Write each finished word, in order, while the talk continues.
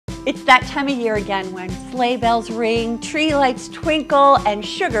It's that time of year again when sleigh bells ring, tree lights twinkle, and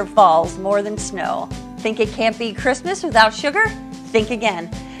sugar falls more than snow. Think it can't be Christmas without sugar? Think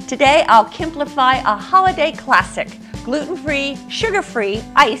again. Today I'll kimplify a holiday classic, gluten-free, sugar-free,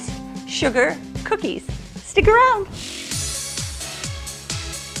 iced sugar cookies. Stick around.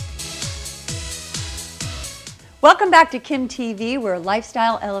 Welcome back to kimTV, where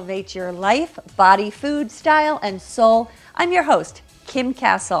lifestyle elevates your life, body, food, style, and soul. I'm your host, Kim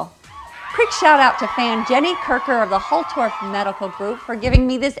Castle. Quick shout out to fan Jenny Kirker of the Holtorf Medical Group for giving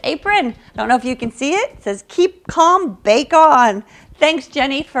me this apron. I don't know if you can see it. It says, "Keep calm, bake on." Thanks,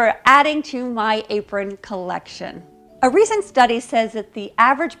 Jenny, for adding to my apron collection. A recent study says that the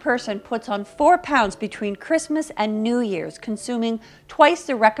average person puts on 4 pounds between Christmas and New Year's, consuming twice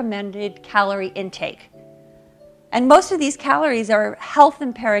the recommended calorie intake. And most of these calories are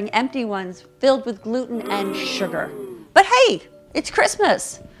health-impairing empty ones filled with gluten and sugar. But hey, it's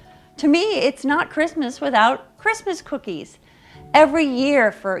Christmas. To me, it's not Christmas without Christmas cookies. Every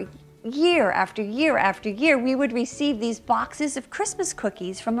year, for year after year after year, we would receive these boxes of Christmas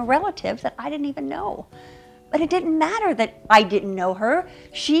cookies from a relative that I didn't even know. But it didn't matter that I didn't know her.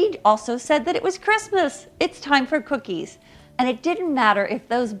 She also said that it was Christmas. It's time for cookies. And it didn't matter if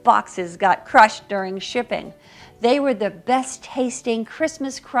those boxes got crushed during shipping. They were the best tasting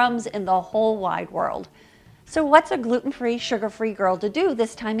Christmas crumbs in the whole wide world. So what's a gluten-free, sugar-free girl to do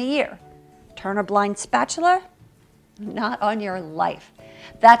this time of year? Turn a blind spatula? Not on your life.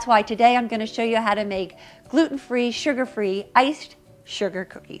 That's why today I'm going to show you how to make gluten-free, sugar-free, iced sugar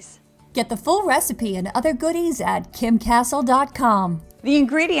cookies. Get the full recipe and other goodies at kimcastle.com. The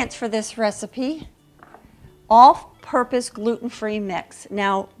ingredients for this recipe: all-purpose gluten-free mix.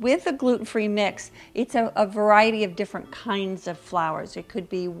 Now, with the gluten-free mix, it's a variety of different kinds of flours. It could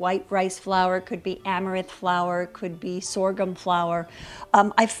be white rice flour, it could be amaranth flour, it could be sorghum flour.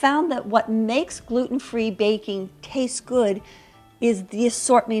 I found that what makes gluten-free baking taste good is the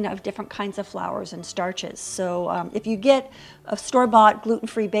assortment of different kinds of flours and starches. So if you get a store-bought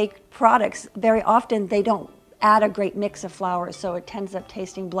gluten-free baked products, very often they don't add a great mix of flours, so it tends up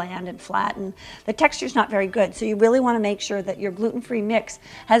tasting bland and flat, and the texture's not very good. So you really want to make sure that your gluten-free mix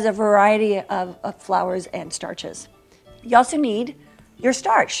has a variety of flours and starches. You also need your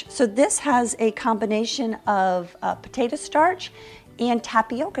starch. So this has a combination of potato starch and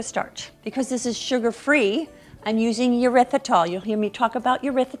tapioca starch. Because this is sugar-free, I'm using erythritol. You'll hear me talk about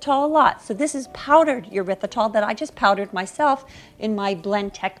erythritol a lot. So this is powdered erythritol that I just powdered myself in my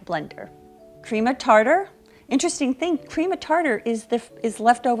Blendtec blender. Cream of tartar. Interesting thing, cream of tartar is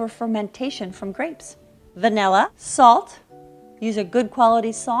leftover fermentation from grapes. Vanilla, salt. Use a good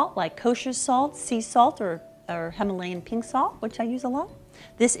quality salt like kosher salt, sea salt, or Himalayan pink salt, which I use a lot.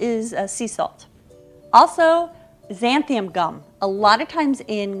 This is sea salt. Also, xanthan gum. A lot of times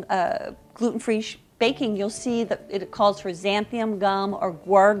in gluten-free baking, you'll see that it calls for xanthan gum or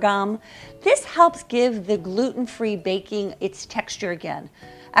guar gum. This helps give the gluten-free baking its texture again.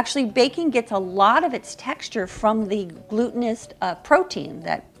 Actually, baking gets a lot of its texture from the glutinous protein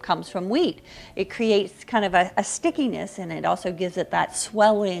that comes from wheat. It creates kind of a stickiness, and it also gives it that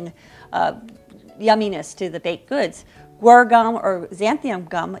swelling yumminess to the baked goods. Guar gum or xanthan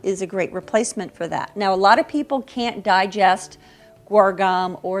gum is a great replacement for that. Now, a lot of people can't digest guar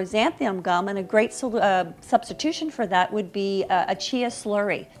gum or xanthan gum, and a great substitution for that would be a chia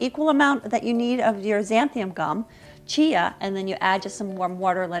slurry. Equal amount that you need of your xanthan gum, chia, and then you add just some warm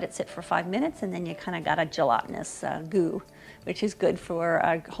water, let it sit for 5 minutes, and then you kind of got a gelatinous goo, which is good for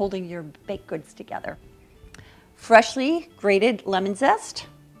holding your baked goods together. Freshly grated lemon zest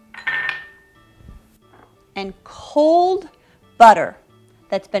and cold butter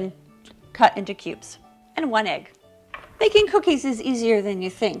that's been cut into cubes, and 1 egg. Baking cookies is easier than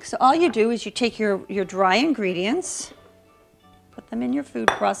you think. So all you do is you take your dry ingredients, put them in your food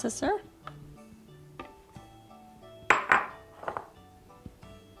processor.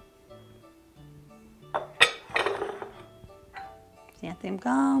 Xanthan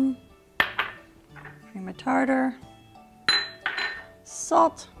gum, cream of tartar,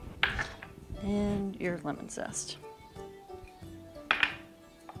 salt, and your lemon zest.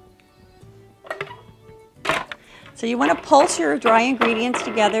 So you want to pulse your dry ingredients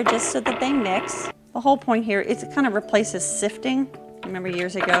together just so that they mix. The whole point here is it kind of replaces sifting. Remember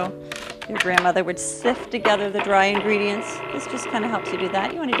years ago, your grandmother would sift together the dry ingredients. This just kind of helps you do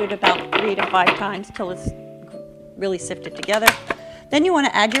that. You want to do it about 3 to 5 times till it's really sifted together. Then you want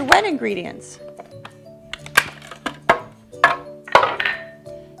to add your wet ingredients.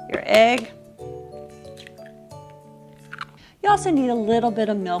 Your egg. You also need a little bit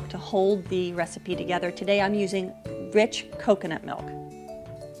of milk to hold the recipe together. Today I'm using rich coconut milk.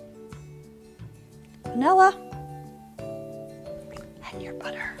 vanilla, and your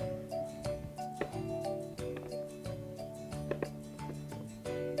butter.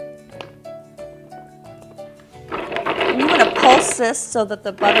 And you want to pulse this so that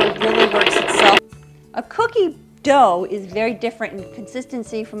the butter really works itself. A cookie dough is very different in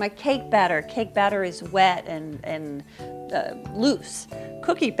consistency from a cake batter. Cake batter is wet and loose.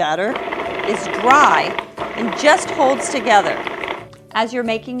 Cookie batter is dry and just holds together. As you're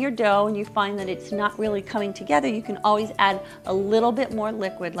making your dough and you find that it's not really coming together, you can always add a little bit more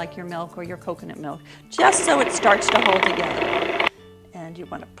liquid like your milk or your coconut milk, just so it starts to hold together. And you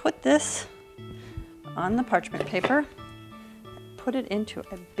want to put this on the parchment paper, put it into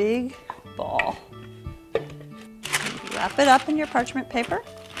a big ball. Wrap it up in your parchment paper.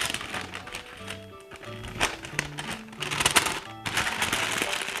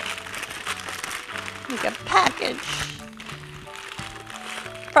 Like a package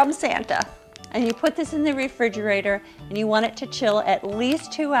from Santa. And you put this in the refrigerator and you want it to chill at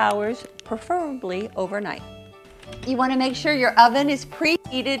least 2 hours, preferably overnight. You want to make sure your oven is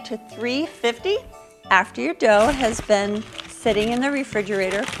preheated to 350. After your dough has been sitting in the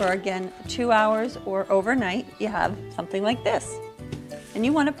refrigerator for, again, 2 hours or overnight, you have something like this. And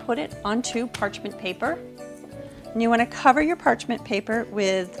you want to put it onto parchment paper. And you want to cover your parchment paper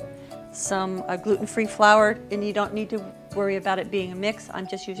with some gluten-free flour, and you don't need to worry about it being a mix. I'm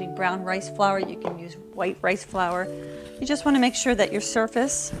just using brown rice flour. You can use white rice flour. You just want to make sure that your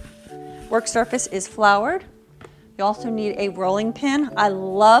work surface is floured. You also need a rolling pin. I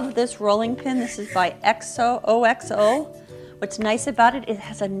love this rolling pin. This is by OXO. What's nice about it, it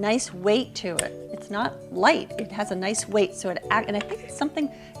has a nice weight to it. It's not light, it has a nice weight. And I think it's something,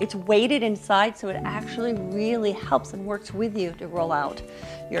 it's weighted inside, so it actually really helps and works with you to roll out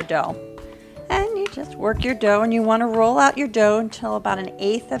your dough. And you just work your dough, and you want to roll out your dough until about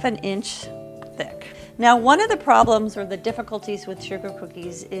 1/8 of an inch thick. Now, one of the problems or the difficulties with sugar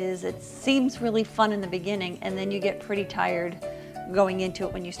cookies is it seems really fun in the beginning, and then you get pretty tired going into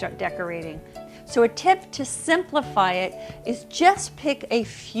it when you start decorating. So a tip to simplify it is just pick a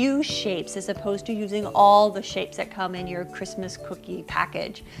few shapes as opposed to using all the shapes that come in your Christmas cookie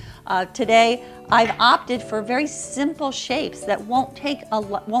package. Today, I've opted for very simple shapes that won't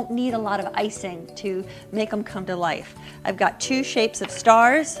need a lot of icing to make them come to life. I've got 2 shapes of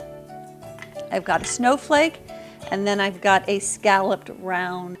stars, I've got a snowflake, and then I've got a scalloped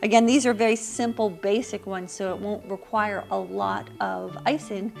round. Again, these are very simple, basic ones, so it won't require a lot of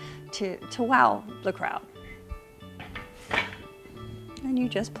icing to wow the crowd. And you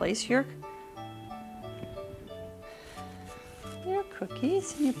just place your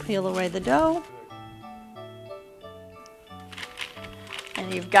cookies, and you peel away the dough.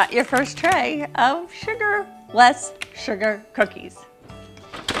 And you've got your first tray of less sugar cookies.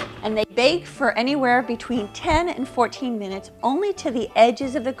 And they bake for anywhere between 10 and 14 minutes, only till the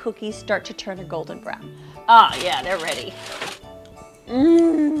edges of the cookies start to turn a golden brown. Ah, yeah, they're ready.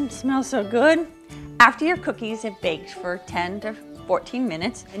 Smells so good. After your cookies have baked for 10 to 14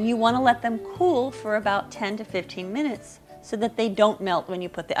 minutes, and you want to let them cool for about 10 to 15 minutes so that they don't melt when you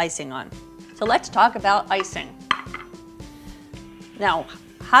put the icing on. So let's talk about icing. Now,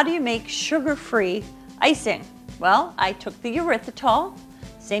 how do you make sugar-free icing? Well, I took the erythritol,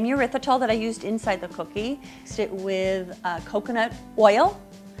 same erythritol that I used inside the cookie, mixed it with coconut oil,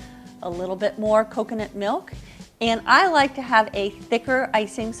 a little bit more coconut milk, and I like to have a thicker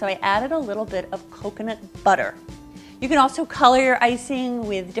icing, so I added a little bit of coconut butter. You can also color your icing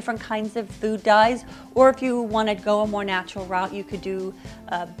with different kinds of food dyes, or if you want to go a more natural route, you could do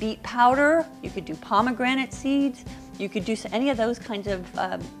beet powder, you could do pomegranate seeds, you could do any of those kinds of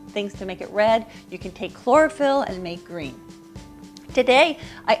things to make it red. You can take chlorophyll and make green. Today,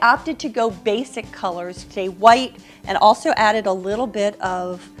 I opted to go basic colors, say white, and also added a little bit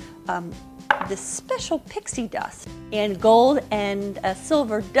of this special pixie dust and gold and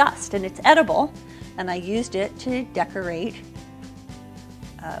silver dust, and it's edible, and I used it to decorate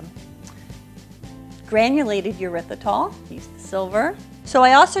granulated erythritol, used the silver. So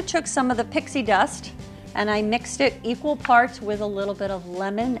I also took some of the pixie dust and I mixed it equal parts with a little bit of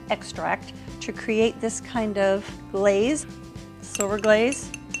lemon extract to create this kind of glaze, silver glaze.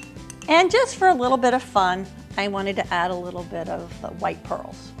 And just for a little bit of fun, I wanted to add a little bit of white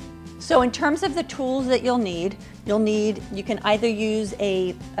pearls. So in terms of the tools that you'll need, you can either use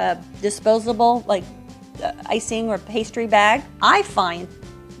a disposable like icing or pastry bag. I find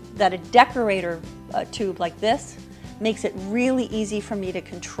that a decorator tube like this makes it really easy for me to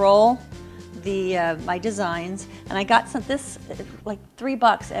control my designs, and I got this like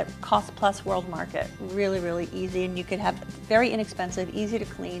 $3 at Cost Plus World Market. Really, really easy, and you could have very inexpensive, easy to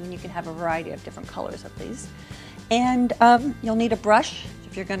clean, and you can have a variety of different colors of these. And you'll need a brush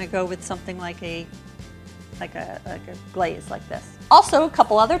if you're going to go with something like a glaze like this. Also, a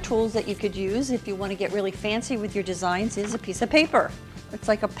couple other tools that you could use if you want to get really fancy with your designs is a piece of paper. It's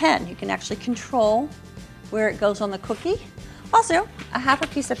like a pen. You can actually control where it goes on the cookie. Also, a half a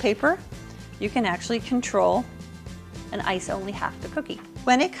piece of paper, you can actually control and ice only half the cookie.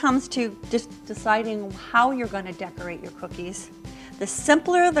 When it comes to just deciding how you're going to decorate your cookies, the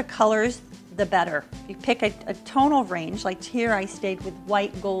simpler the colors, the better. You pick a tonal range, like here I stayed with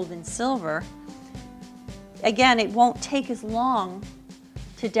white, gold, and silver. Again, it won't take as long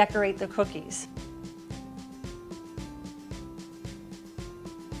to decorate the cookies.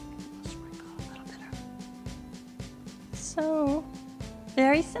 Sprinkle a little bit. So,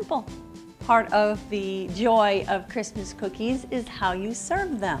 very simple. Part of the joy of Christmas cookies is how you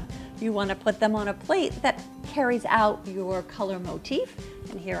serve them. You want to put them on a plate that carries out your color motif,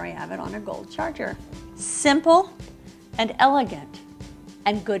 and here I have it on a gold charger. Simple and elegant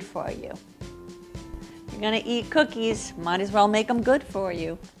and good for you. If you're going to eat cookies, might as well make them good for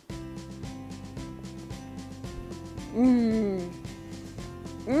you.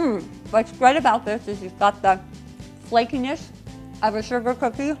 What's great about this is you've got the flakiness of a sugar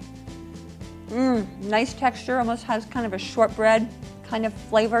cookie. Nice texture, almost has kind of a shortbread kind of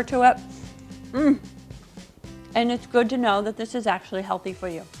flavor to it. And it's good to know that this is actually healthy for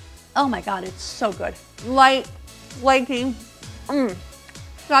you. Oh my God, it's so good. Light, flaky,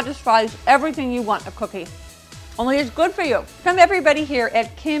 satisfies everything you want a cookie. Only it's good for you. From everybody here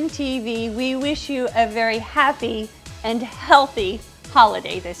at kimTV, we wish you a very happy and healthy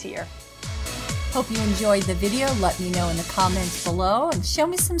holiday this year. Hope you enjoyed the video. Let me know in the comments below and show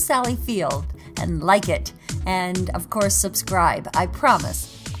me some Sally Field and like it. And of course, subscribe. I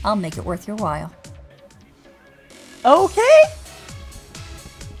promise I'll make it worth your while. Okay.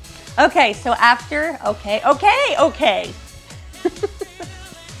 Okay, so after, okay. Okay.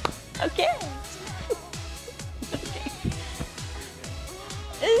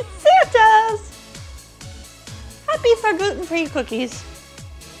 It's Santa's. Happy for gluten-free cookies.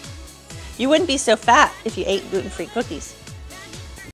 You wouldn't be so fat if you ate gluten-free cookies.